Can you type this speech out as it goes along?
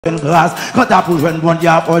grâce, quand t'as pour jouer bon Dieu,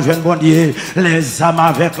 pour jouer bon Dieu, les âmes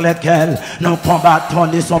avec lesquelles nous combattons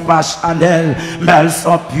ne sont pas charnelles, mais elles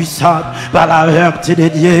sont puissantes par la vertu de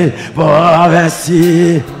Dieu pour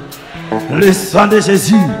renverser le sang de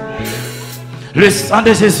Jésus, le sang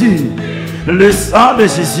de Jésus, le sang de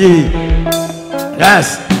Jésus.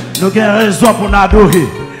 Yes, nous avons raison pour nous adorer.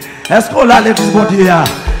 Est-ce qu'on a l'église bon Dieu?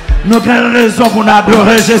 Nous avons raison pour nous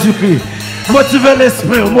adorer Jésus-Christ. Motiver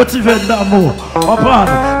l'esprit, motiver l'amour.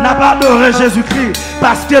 Comprendre? N'a pas adoré Jésus-Christ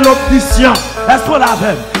parce que l'omniscient. Est-ce qu'on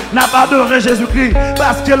l'avait? N'a pas adoré Jésus-Christ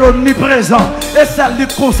parce que l'omniprésent. Et celle dit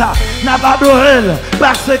comme ça. N'a pas adoré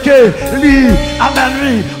parce que lui, amen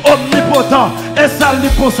lui, omnipotent. Et celle dit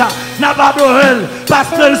comme ça. N'a pas adoré parce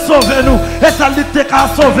qu'il sauve nous. Et celle dit qu'il a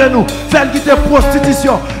sauvé nous. Fait qu'il quitte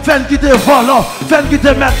prostitution. Fait qu'il quitte volant. Fait qu'il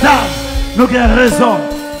quitte métal. Nous avons raison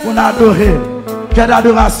pour adorer. Quelle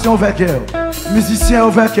adoration avec elle. Musicien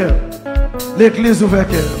avec elle. L'église avec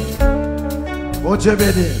elle. Bon Dieu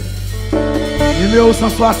béni. Numéro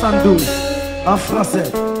 172. En français.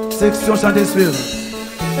 Section chant des suivants.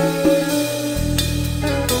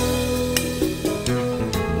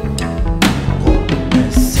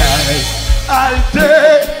 Alte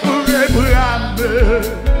pour reprendre.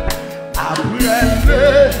 Après le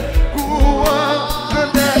courant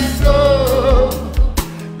des eaux.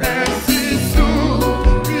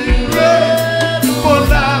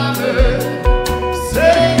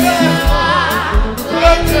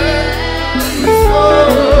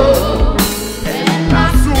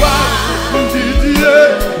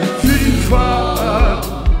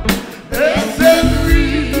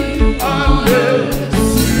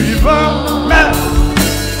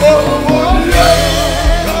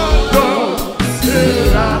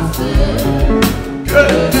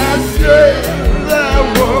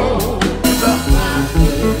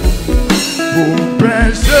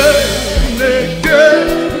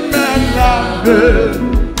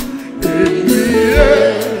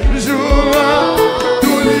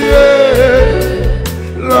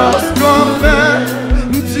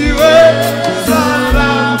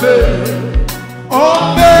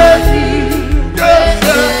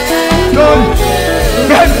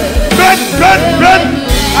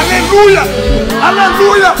 Alléluia,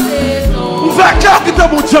 alléluia. Ouvrez cœur qui te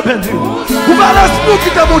mon Dieu béni. Ouvrez l'esprit qui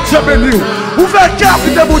te mon Dieu béni. Ouvrez cœur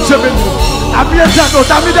qui te mon Dieu béni. Amis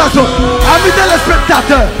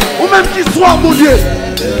téléspectateurs, ou même qui soit mon Dieu,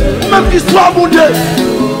 ou même qui soit mon Dieu.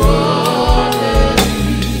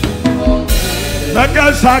 Mais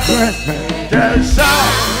quel chagrin,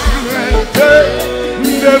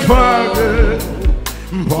 devant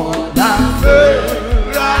mon âme,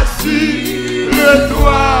 rassure-toi,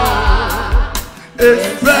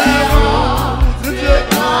 espérons Dieu.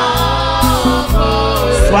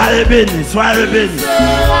 Soyez bénis, soyez bénis,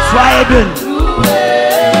 soyez bénis.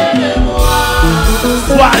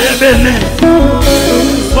 Soyez bénis,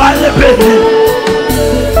 soyez bénis.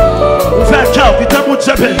 Ouvrez cœur, qui t'a mon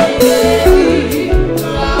Dieu béni.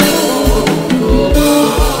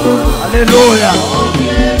 Alléluia.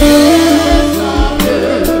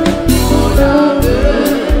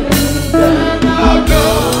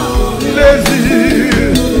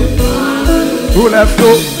 Pour les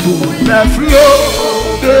flots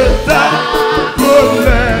de ta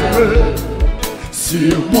colère,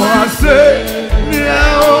 sur moi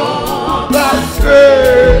Seigneur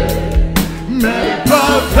passerait, mais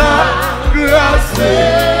par ta grâce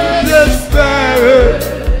j'espère,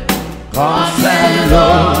 quand c'est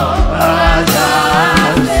l'homme à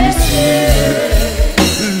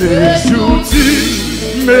les jours tu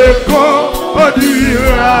me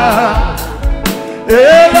conduiras,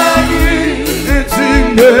 et la nuit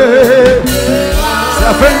ça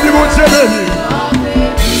fait du bon Dieu béni.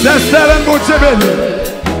 C'est un bon Dieu béni.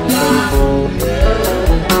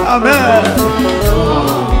 Amen.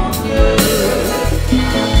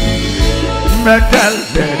 Mais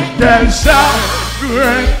quel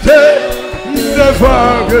chagrin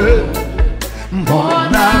devant mon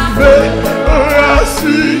âme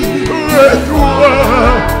rassure-toi.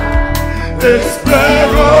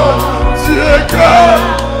 Espérons Dieu que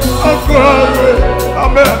encore.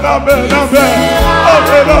 Amen, amen, amen.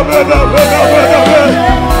 Amen, amen, amen, amen, amen.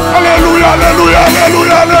 Alléluia, alléluia,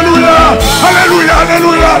 alléluia, alléluia. Alléluia,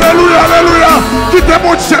 alléluia, alléluia, alléluia. Qui te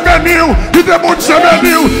mon Dieu béni, qui te mon Dieu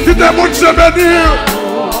béni, qui te mon Dieu béni.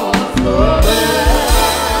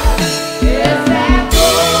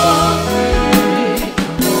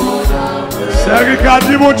 C'est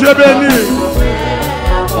Ricardi, mon Dieu béni.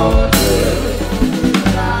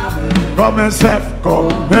 Comme un chef,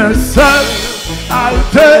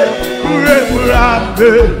 alte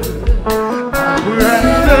reprendre, apprendre,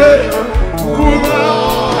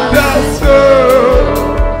 courant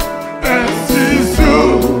adorasyon, ainsi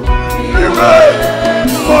soulivez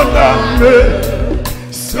mon âme,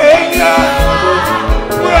 Seigneur,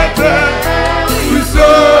 rete,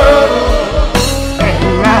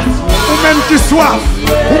 ou même qui soif,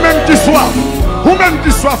 ou même qui soif, ou même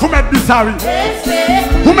qui soif, vous mettez du sari,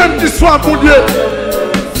 ou même qui soif, mon Dieu.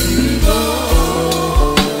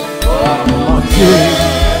 Mon Dieu,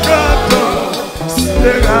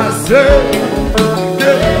 terrassé,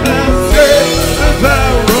 déplacé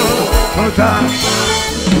vers le contact.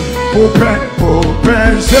 Pour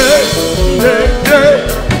pécher,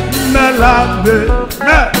 mais l'âme,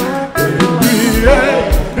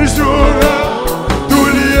 mais jour tout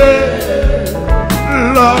lié,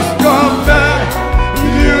 lorsqu'on me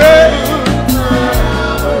dirait,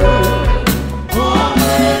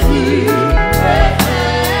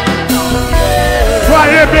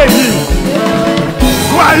 soyez bénis,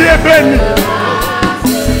 soyez bénis.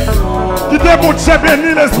 Qui te montre, c'est béni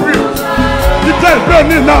l'esprit, qui te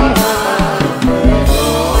béni l'âme.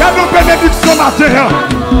 Cadeau bénédiction matin,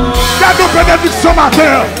 cadeau bénédiction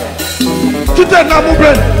matin, qui te n'a mon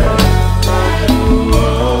béni.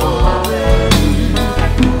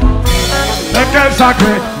 Mais quel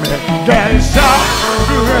chagrin,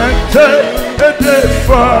 et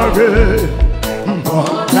déforé, mon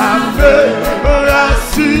âme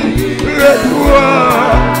rassure-toi,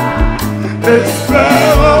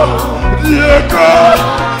 espérons Dieu encore,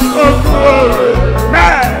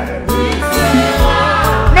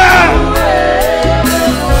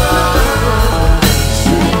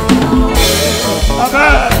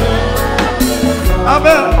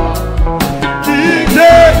 Amen. Qui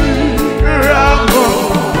guérira mon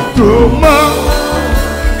tourment,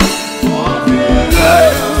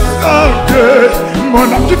 mon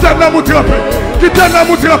âme, qui t'aime l'amour trempé, qui t'aime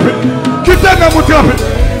l'amour trempé, qui t'aime l'amour trempé,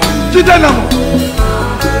 qui t'aime l'amour.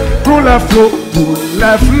 Pour les flots,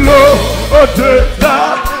 au-delà,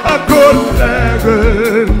 à colère,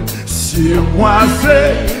 sur moi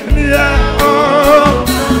Seigneur,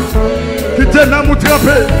 qui t'aime l'amour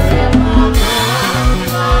trempé.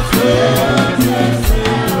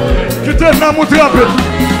 Qui t'aime l'amour trempé.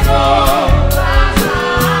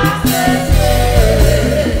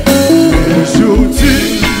 Aujourd'hui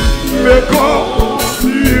me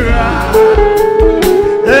conduira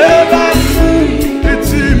et la nuit que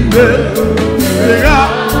tu me verras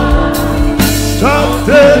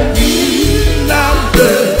chanter la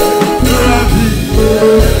paix de la vie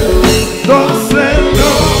dans ces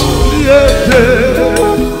noms liés.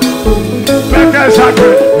 Mais quel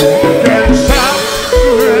chagrin,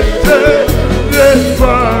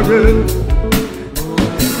 déforé,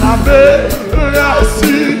 la paix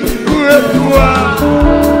rassure-toi.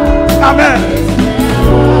 Amen.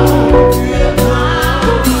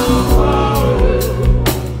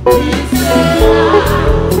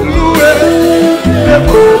 Loué,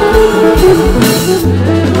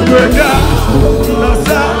 regarde dans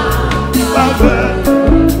sa faveur.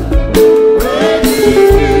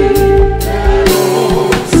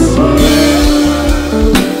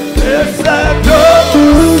 Et c'est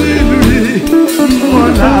aussi lui,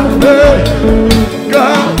 mon âme,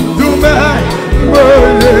 quand tout m'est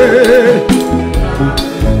volé.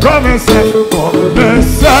 Comme un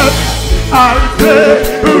seul, alté,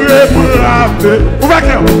 réprobé. Ouvrez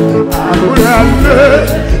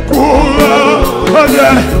courant,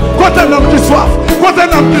 quand un homme qui soif, quand un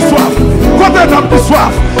homme qui soif, quand un homme qui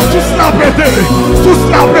soif, tous la pété, tous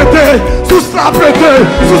la pété, tous la pété,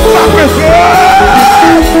 tous la pété,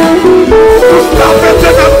 tous la pété,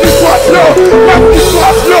 l'homme qui soif, l'homme qui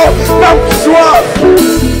soif, l'homme qui soif.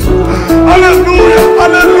 Alléluia,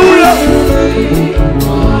 alléluia.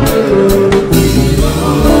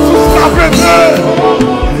 Tous la pété,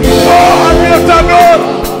 oh, ami éternel,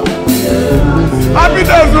 ami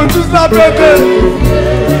des autres, tous la pété.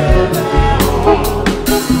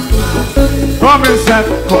 Comme un seul,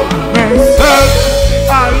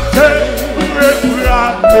 alté, réprobé,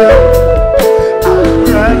 aprann,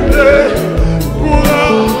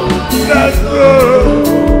 courant des eaux.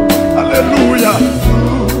 Alléluia,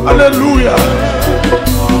 alléluia.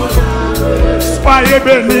 Soyez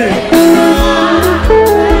bénis.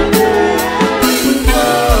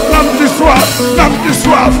 L'âme qui soif, l'âme qui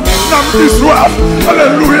soif, l'âme qui soif.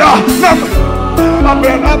 Alléluia. Amen,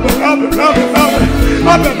 amen, amen, amen, amen.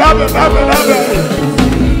 Amen, amen, amen, amen.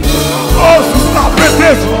 Oh, sous la pété,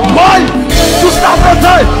 oui, sous la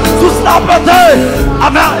pété, sous la pété.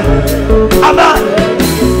 Amen, amen.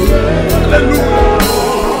 Alléluia.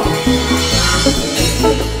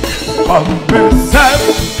 Comme un seul,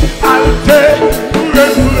 alté,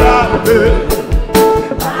 réprobé,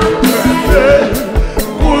 aprann,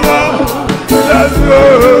 courant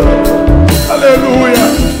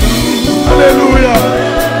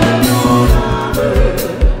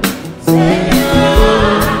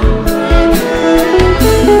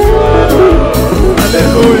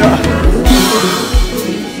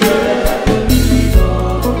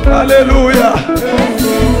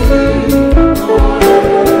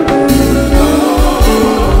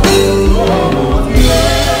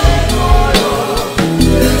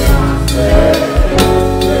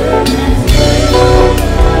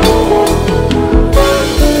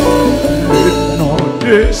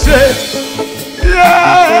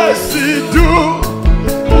Yes, si doux,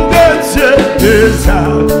 de Dieu déjà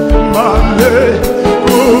m'amené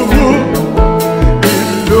pour vous. Il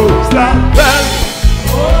nous appelle.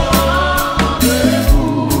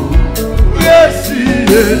 Merci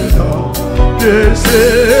et non, que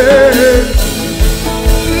c'est.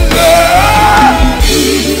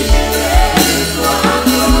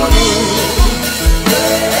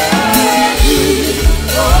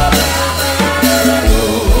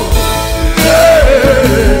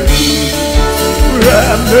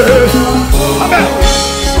 Amen.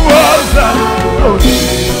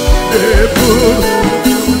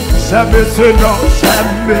 Jamais ce nom,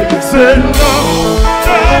 jamais ce nom,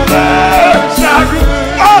 jamais chaque.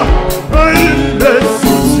 Oh, il me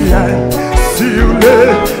soutient sur le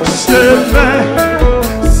chemin.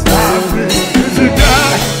 Ça fait du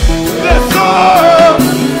gars, les hommes.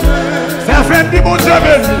 Ça fait du bon Dieu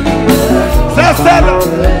béni. Ça c'est là.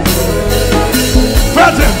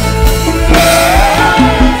 Frère,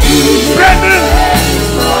 béni.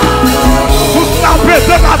 Tout la paix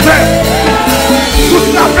de ma terre. Tout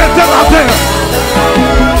la paix de ma terre.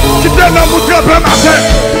 Qui te l'a montré de ma terre.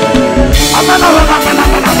 Amen, amen, amen,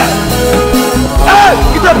 amen, amen. Hey,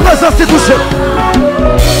 qui te présente s'est touché.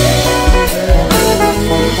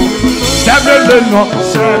 Jamais le nom,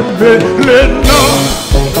 jamais le nom.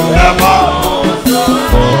 Le mot.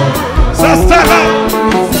 Ça sera.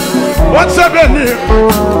 On se bénit.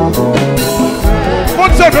 On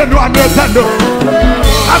se bénit à nos anneaux.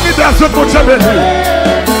 Amis d'Azot, on se bénit.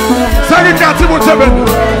 Salut, on se bénit.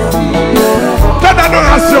 Ton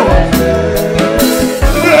adoration.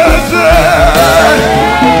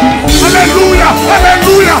 Alléluia,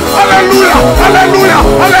 alléluia, alléluia, alléluia,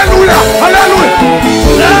 alléluia, alléluia.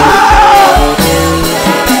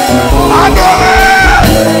 Adorez.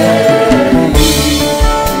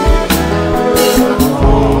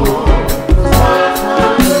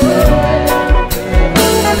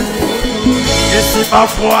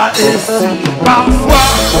 Parfois,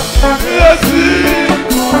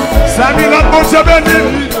 ça mille ans mon Dieu béni.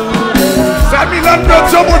 Ça mille ans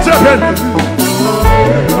mon Dieu béni.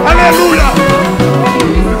 Alléluia.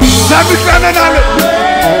 Ça mille ans aller.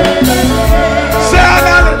 C'est un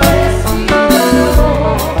aller.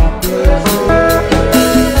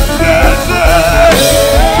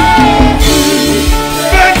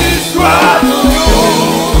 Béni soit.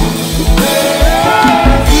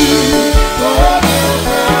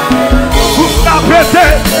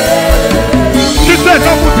 Qui t'est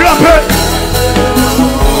dans mon trapé.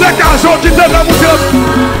 Les garçons qui t'est dans mon trapé.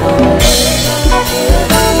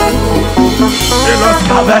 Et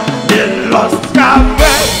lorsqu'avec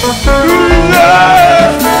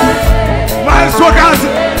Maestro Gazi,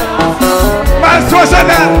 Maestro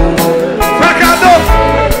Chanel, Frère Cadeau,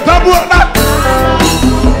 Tambour Nat,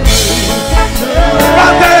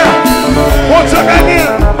 Pater, on se bénit.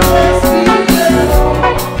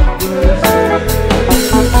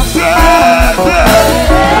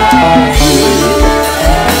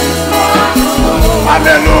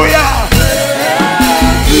 Alléluia.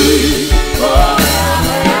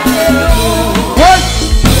 Oui.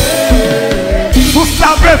 Tout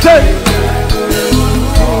cela pété.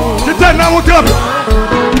 Tu t'es dans mon trap.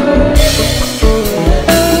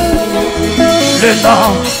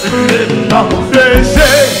 Le nom de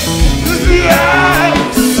Jésus.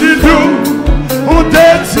 Si nous, on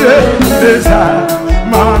détient les âmes.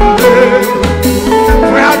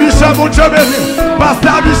 Frère Bichat, mon Dieu béni.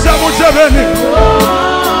 Pasteur Bichat, mon Dieu béni.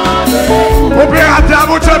 Opérateur,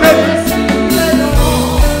 mon Dieu béni.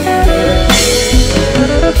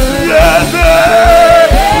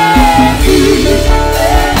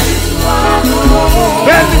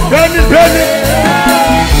 Béni, béni, béni.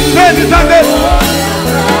 Béni, béni.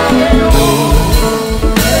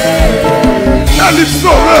 Allez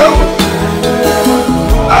sauver.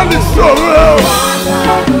 Allez sauver.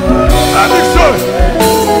 Allez sauver.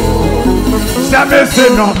 Jamais ce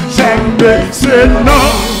nom, jamais ce nom.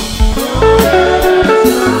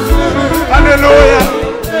 Alléluia.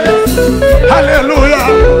 Alléluia.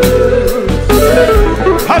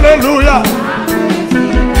 Alléluia.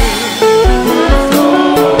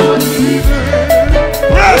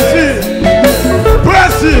 Merci.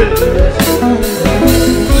 Merci.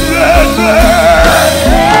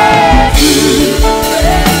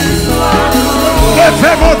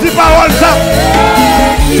 Fais-moi dit parole ça.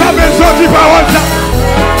 Ça me dit parole ça.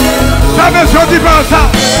 Ça me dit parole ça.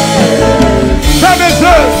 Ça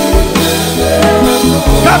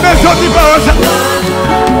me dit parole ça.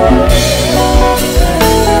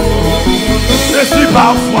 Et si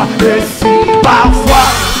parfois,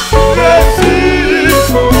 si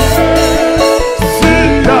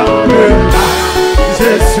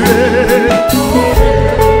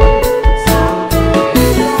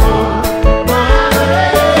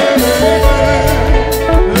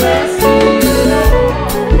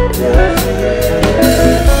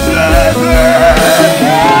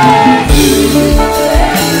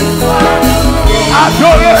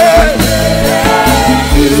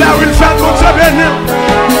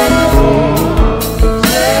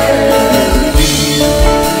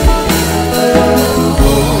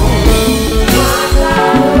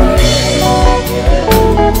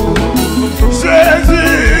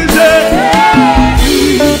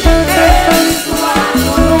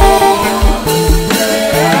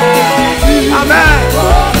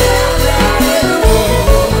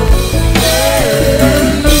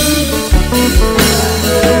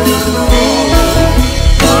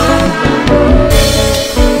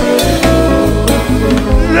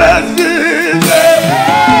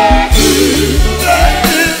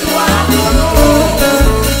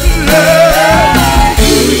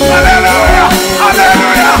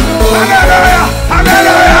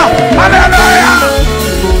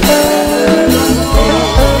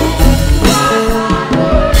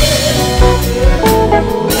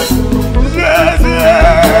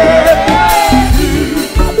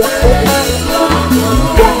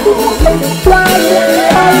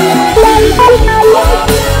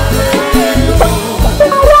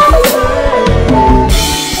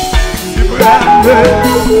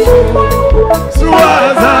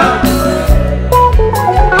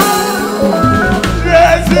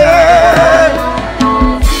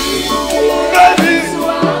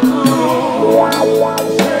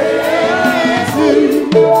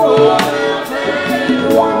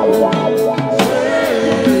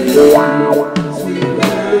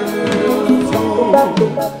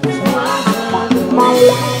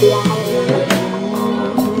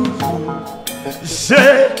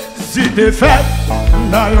Jésus t'es fait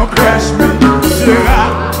dans yon crèche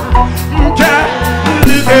misérable. M'quel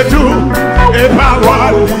l'idée tout et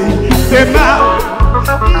parole t'es mal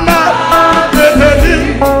de te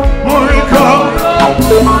dire mon record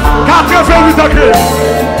 88 degrés.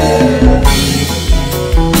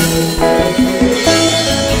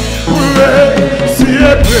 Si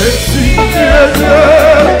est précis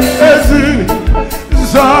Jésus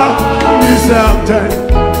zanmi certain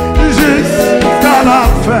jusqu'à la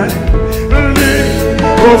fin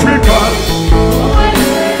au fricot.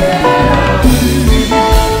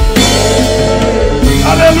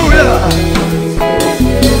 Alléluia.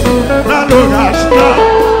 Dans l'orage,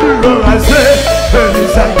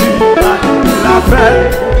 les amis, la paix,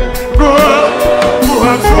 pour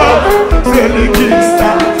un soir, c'est l'église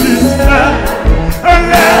satisfait.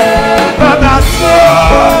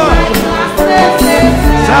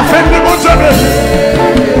 Ça fait de mon jamais.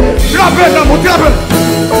 Rappelle dans mon travail.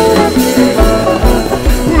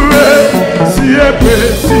 Si est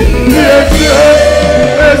précis,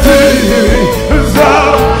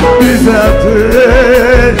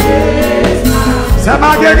 ça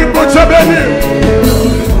m'a guéri de mon Dieu béni.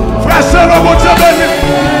 Frère, c'est le mon Dieu béni.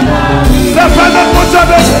 C'est fait de mon Dieu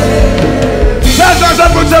béni. C'est Jean-Jean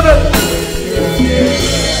mon Dieu béni.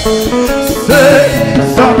 C'est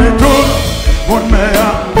ça mais tout mon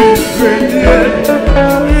meilleur grenier.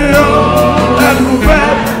 La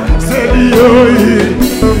nouvelle c'est l'IOI.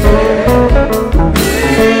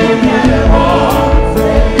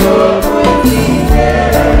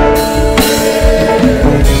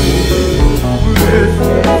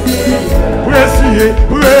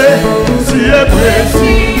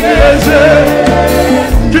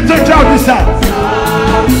 Qui te dit ça?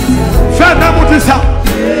 Fais d'amour dit ça.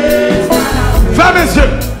 Fais mes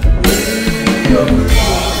yeux.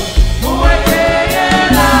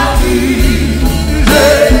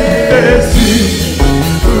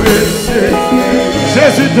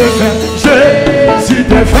 Jésus te fait, Jésus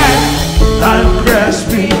te fait, un crèche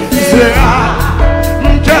misérable,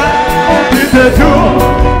 qui te tout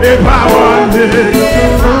et parole.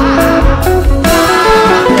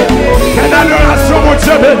 Quelle adoration, mon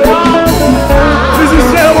Dieu,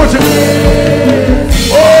 musicien, mon Dieu.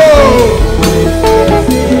 Oh,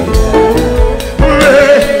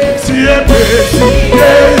 précis et précis,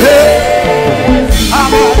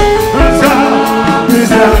 amour,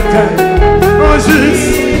 miséricorde,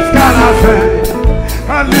 jusqu'à la fin,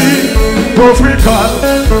 un lit pour fricole.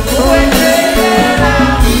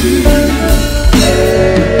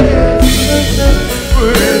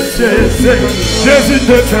 Jésus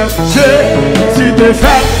te fait, Jésus te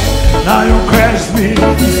fait, dans yon crèche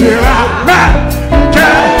misérable,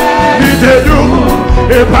 quel idée doux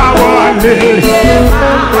et parole.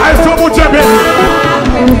 Aïe, son mon Dieu béni.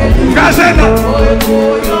 Frère Géna,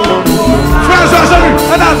 frère Jean-Jean,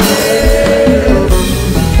 madame.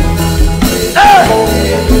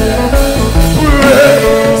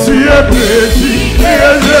 Si est précis,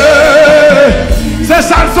 c'est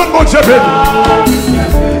ça le son mon Dieu béni.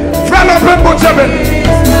 Frère l'homme mon Dieu béni.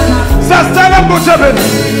 C'est ça mon Dieu béni.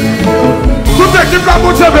 Toute équipe là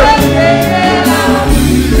mon Dieu béni.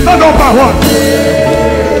 Dans nos paroles.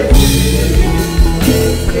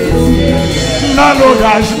 Dans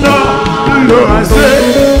l'orage, dans l'orage.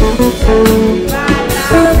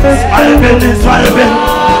 Soyez bénis, soyez bénis.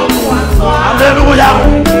 Alléluia.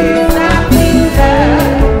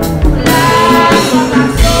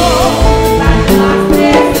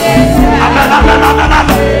 Amen, amen, amen,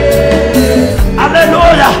 amen.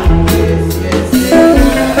 Alléluia.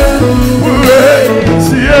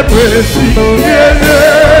 Si est précis.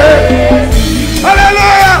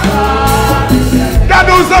 Alléluia. Garde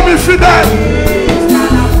nos amis fidèles.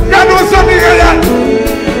 Garde nos amis réels.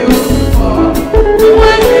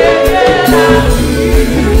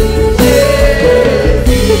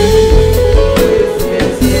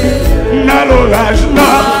 Dans l'orage,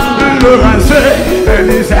 dans l'orage,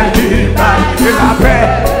 les amis et la paix.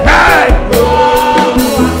 Hey!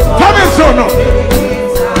 Famille son nom.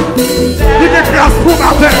 Il est grâce pour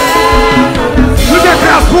ma terre. Il est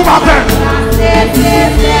grâce pour ma terre.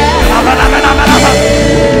 Amen, amen, amen, amen.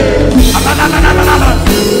 Amen, amen, amen, amen.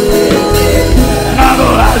 Dans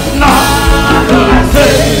l'orage, dans l'orage,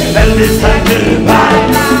 elle descend du bas.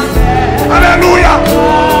 Alléluia.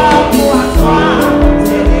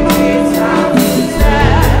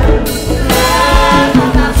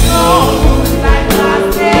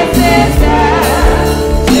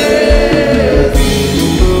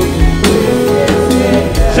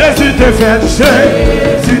 Jésus te fait,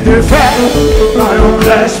 Jésus te te fait, là on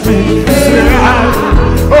blesse mi, c'est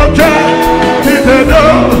ok, qui te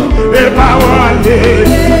donne, et parole.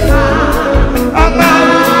 Amen.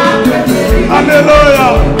 Alleluia.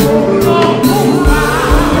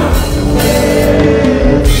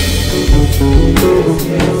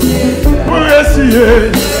 Pour essayer.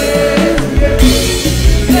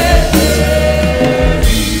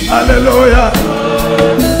 Alleluia.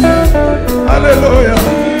 Alleluia.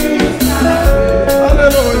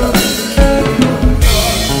 Alleluia.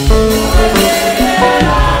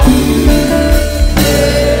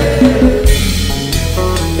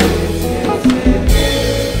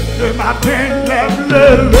 Le matin,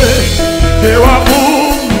 lève-levé, et on va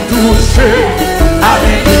toucher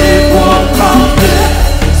avec les bons camper,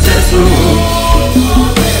 c'est tout.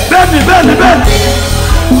 Béni, béni, béni.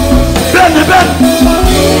 Béni, béni.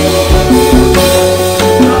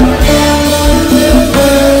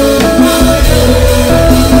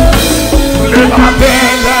 Le matin,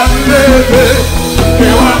 lève-levé,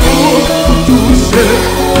 et on va toucher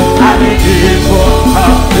avec les bons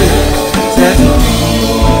camper, c'est tout.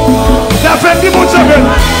 La fête du monde s'appelle.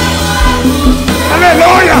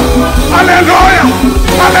 Alléluia. Alléluia.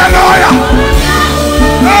 Alléluia.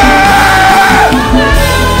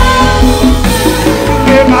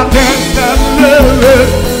 Les matins s'appellent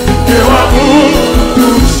et on va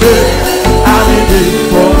toucher avec des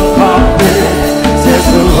bons papiers. C'est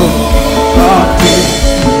ce papier.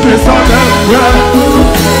 Mais sans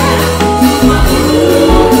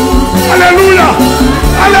Alléluia.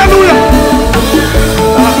 Alléluia.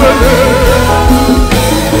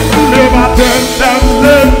 Le matin s'est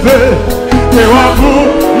levé et on va vous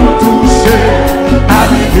toucher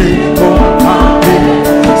avec des bons papiers.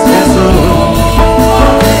 C'est ça.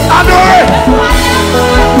 Adorez.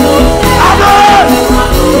 Adorez.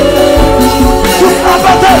 Tous la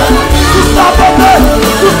bataille. Tous la bataille.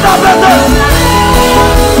 Tous la bataille.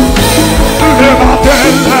 Le matin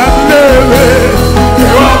s'est levé et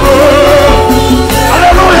on va vous.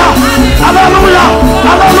 Alléluia. Alléluia.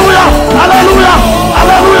 Alléluia. Alléluia.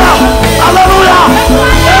 Alléluia. Alléluia.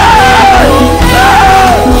 Hey! Hey!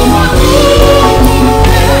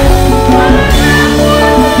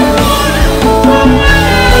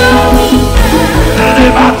 Les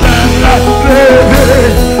matins levés,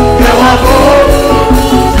 et on va.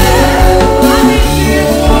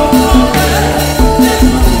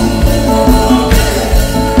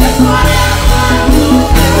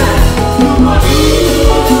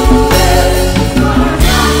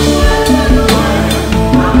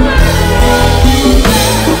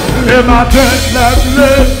 Le matin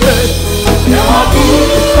lève-levé et on va.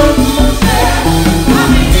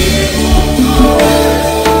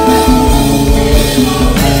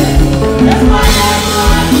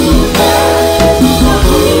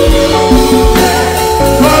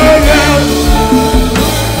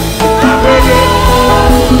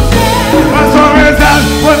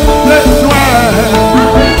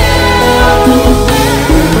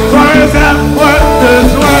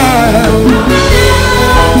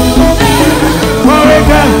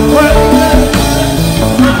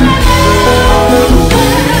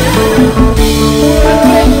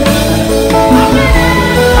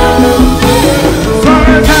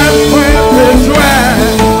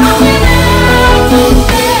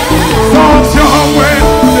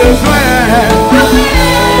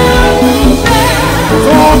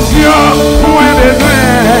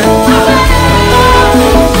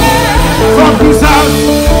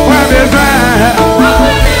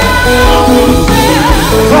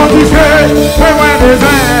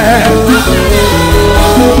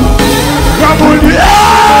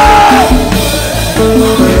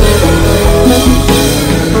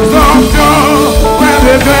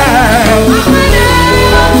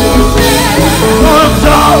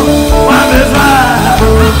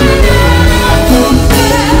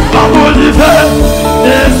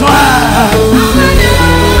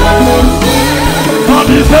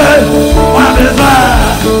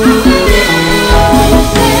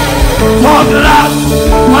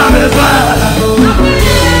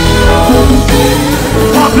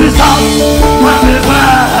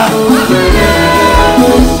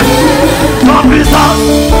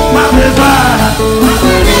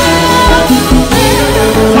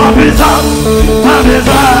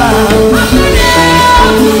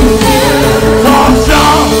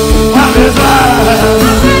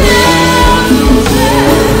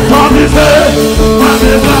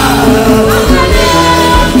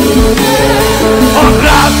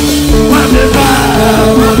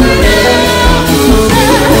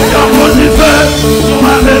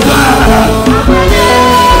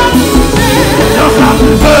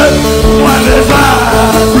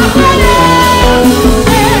 Moi,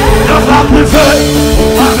 du feu,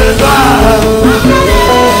 pas besoin.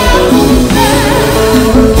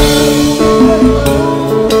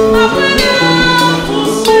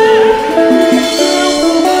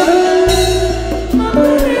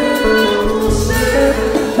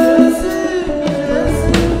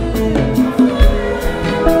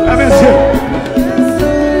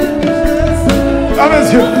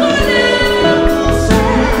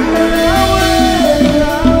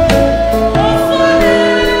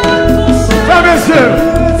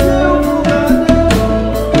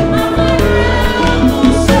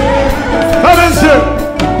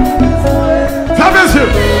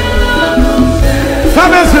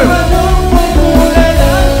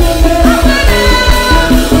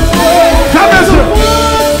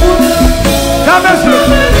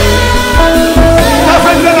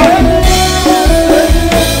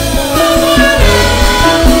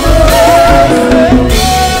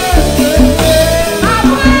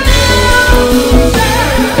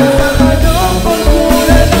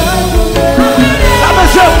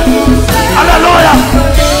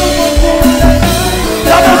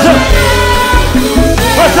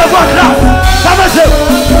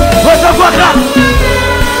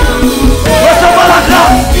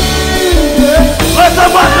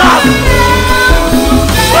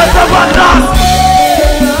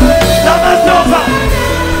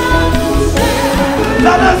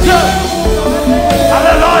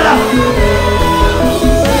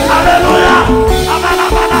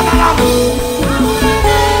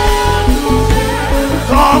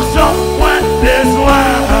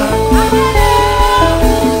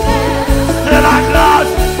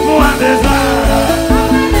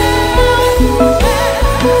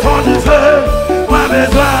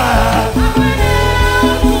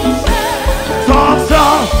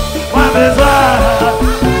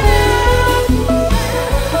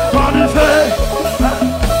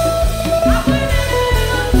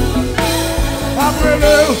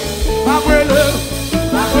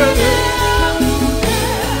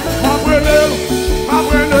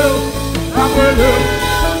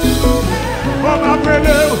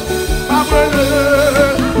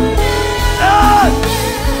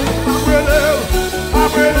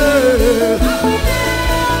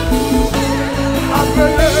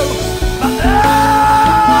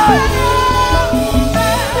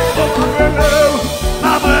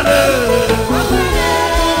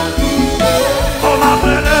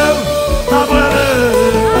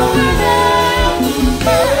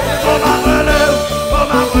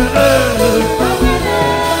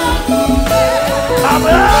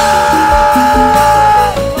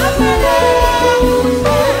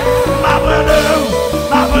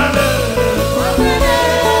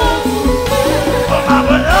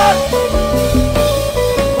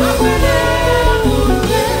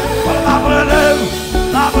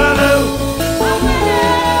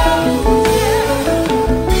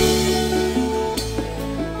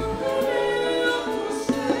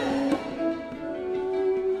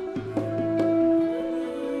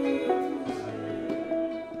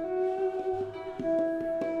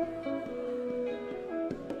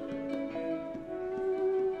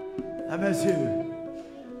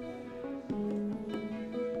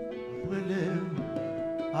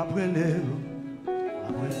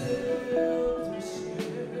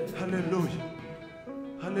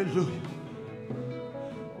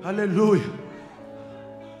 Alléluia.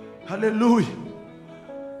 Alléluia.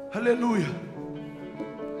 Alléluia.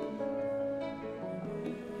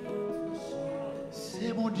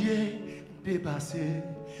 C'est mon Dieu dépassé,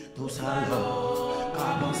 tout ça là,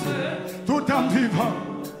 avancé. Tout en vivant,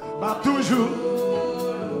 pas toujours.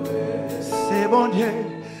 C'est mon Dieu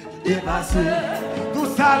dépassé, tout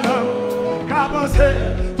ça là, avancé.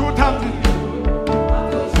 Tout en vivant, pas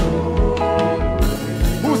toujours.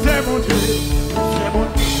 Où c'est mon Dieu? C'est mon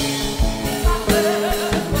Dieu.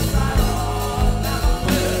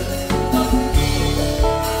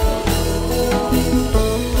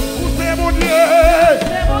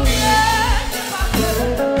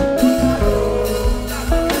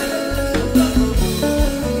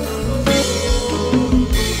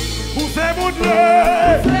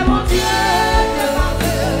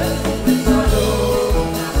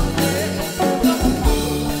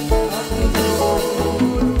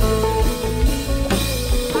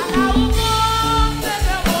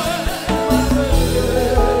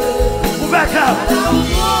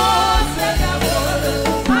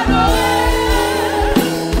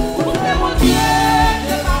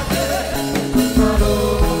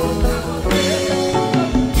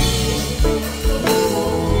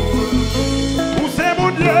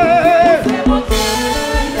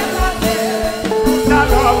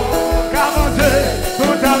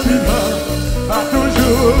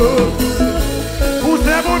 Où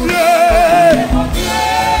c'est mon Dieu?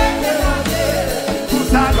 Tout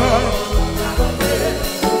ça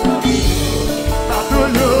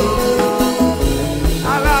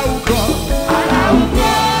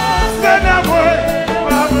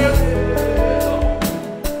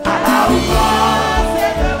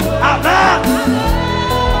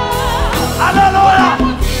Alleluia.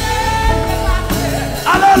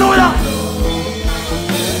 Alleluia.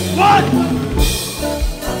 What?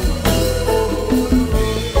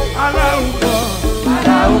 Alleluia,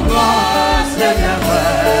 Seigneur.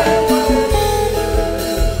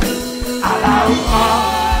 Alleluia,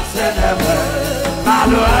 Seigneur.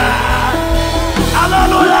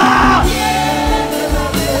 Alleluia.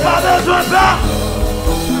 Pas besoin de peur.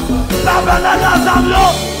 Pas besoin de avion.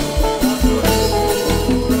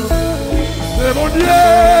 C'est mon Dieu.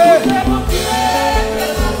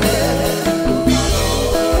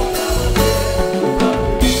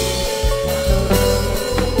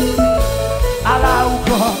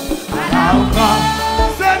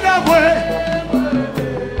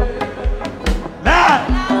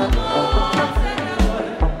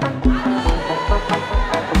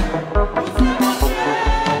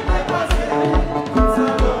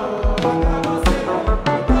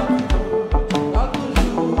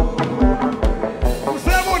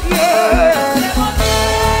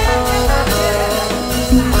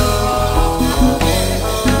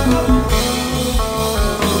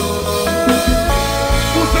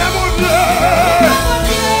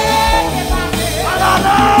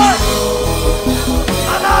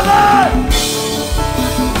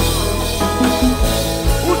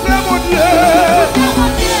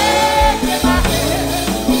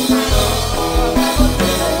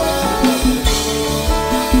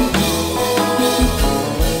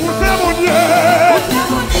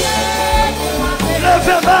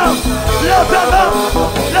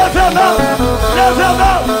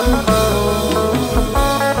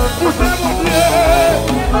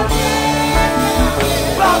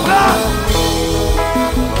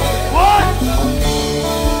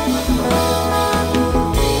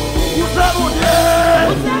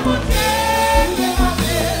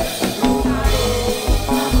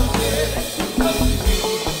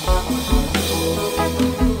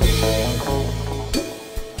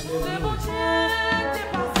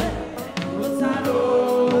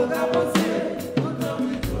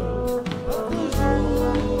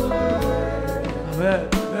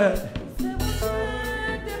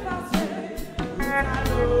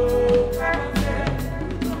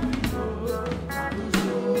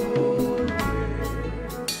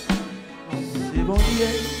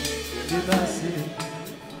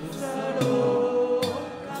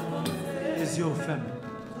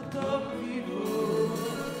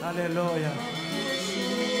 Alleluia.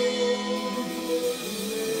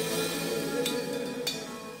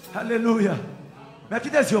 Alléluia. Mais qui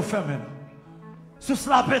des yeux fermés? Sous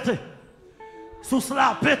cela pété. Sous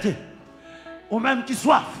cela pété. Ou même qui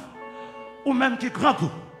soif. Ou même qui grand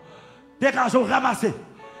coup. Dégage au ramassé.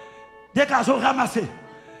 Dégage au ramassé.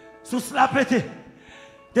 Sous cela pété.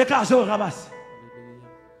 Dégage au ramassé.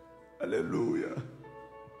 Alléluia.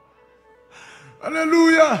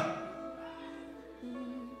 Alléluia.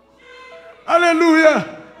 Alléluia.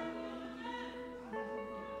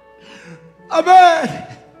 Amen.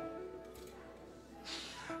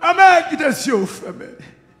 Amen. Qui des yeux fermés.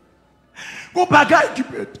 Mon bagaille qui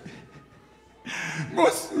peut. Mon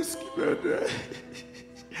sous qui peut.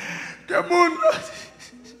 Que mon.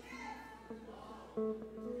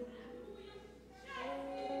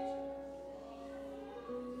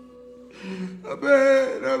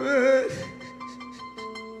 Amen. Amen.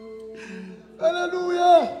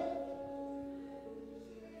 Alléluia.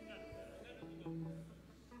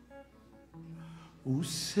 Où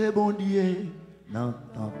c'est bon Dieu dans le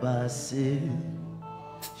temps passé,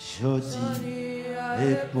 jodi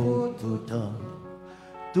et pour tout temps,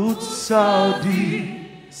 tout ça dit,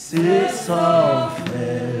 c'est ça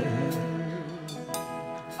fait.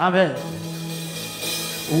 Amen.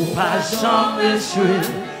 Ou pas jamais échoué,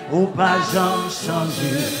 ou pas jamais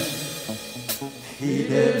changé,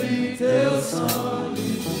 fidélité au sang.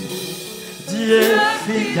 Dieu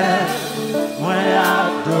fidèle, moi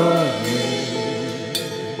adoré.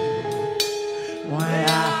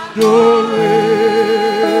 Adoré.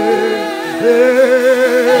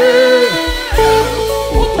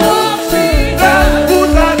 Pour ton fidèle, pour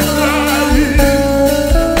ta trahie.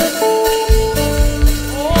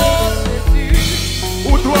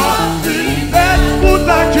 Pour toi fidèle, pour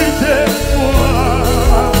ta quitté.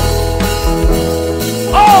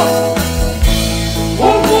 Oh,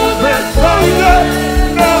 pour vous détruire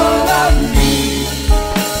dans la vie.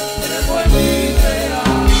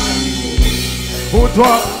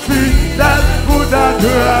 toi fidèle pour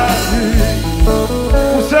t'adorer.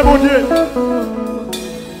 Où c'est mon Dieu?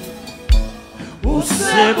 Où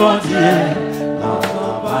c'est mon Dieu dans le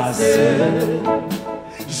passé?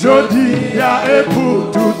 Je dis et pour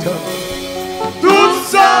tout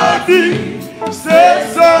ça dit, c'est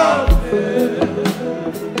ça.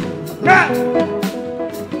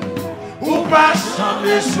 Ou pas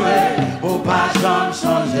jamais jouer, ou pas jamais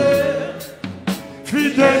changer.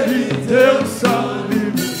 Fidélité sans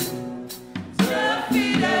limite. C'est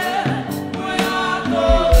fidèle, oui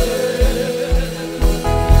adoré.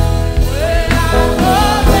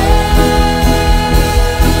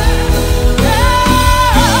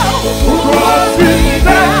 Pour toi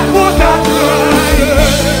fidèle pour t'adorer.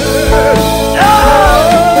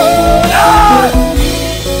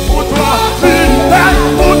 Pour toi fidèle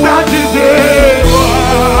pour t'adorer.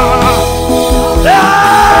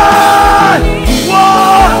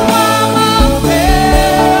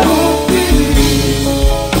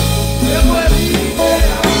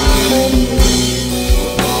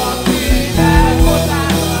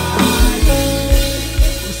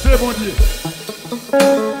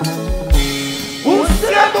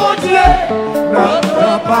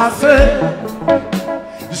 Notre passé,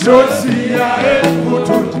 Josia et pour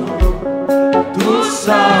tout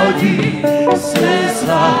ça dit, c'est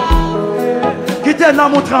ça. Qui t'aime dans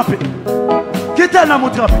mon trempé? Qui t'aime dans mon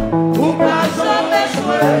trempé?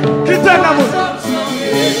 Qui t'aime dans mon trempé?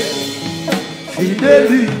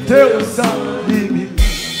 Fidélité sans limite.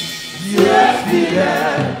 Dieu est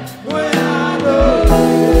fidèle, oui adoré.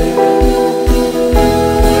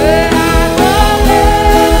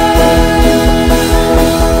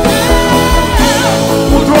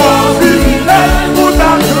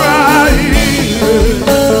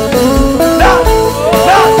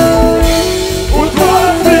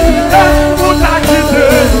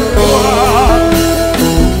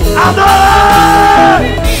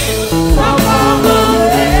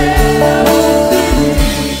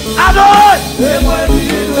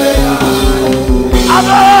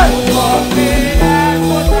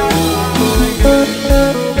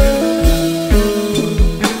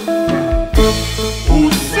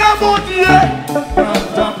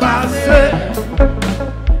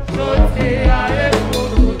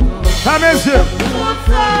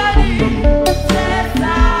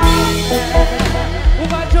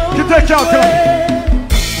 Qui te chante?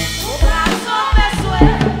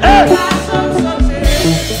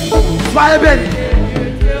 Soyez bénis.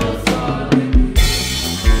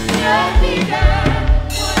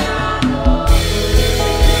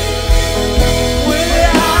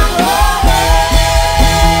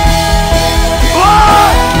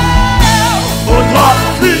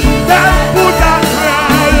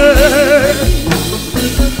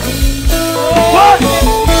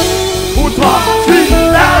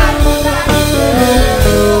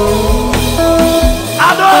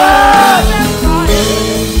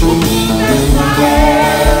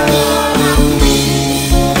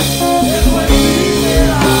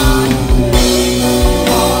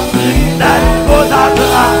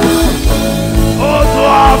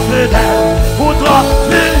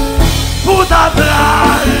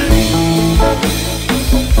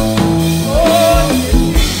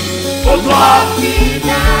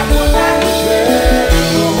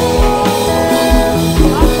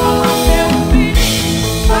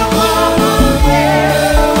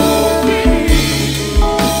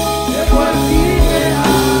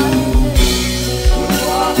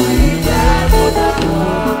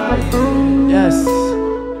 Yes.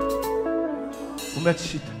 Vous mettez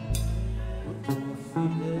shit.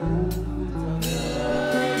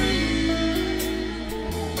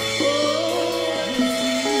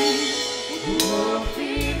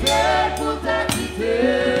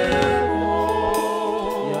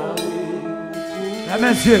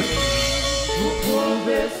 Amen, Dieu. Vous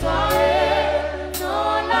pouvez soirée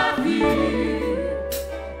dans la vie,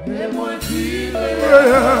 mais moi qui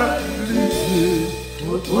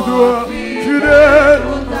Pour toi, fidèle,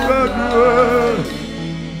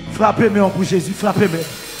 frappez-moi pour Jésus, frappez-moi.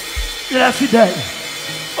 Il est fidèle.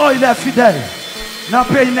 Oh, il est fidèle. Dans le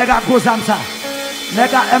pays, il n'y a pas de ça. Il n'y a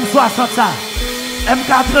M60 ça.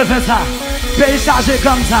 M80 ça. Pays chargé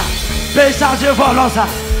comme ça. Pays chargé volant ça.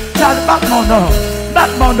 Ça bat mon nom.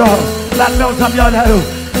 Bat mon nom. Bat mon nom.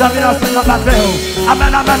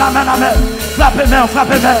 Amen, amen, amen, amen. Frappez-moi,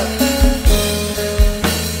 frappez-moi.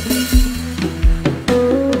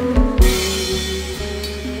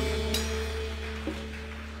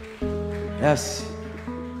 Merci.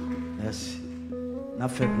 Merci. On a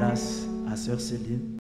fait place à Sœur Céline.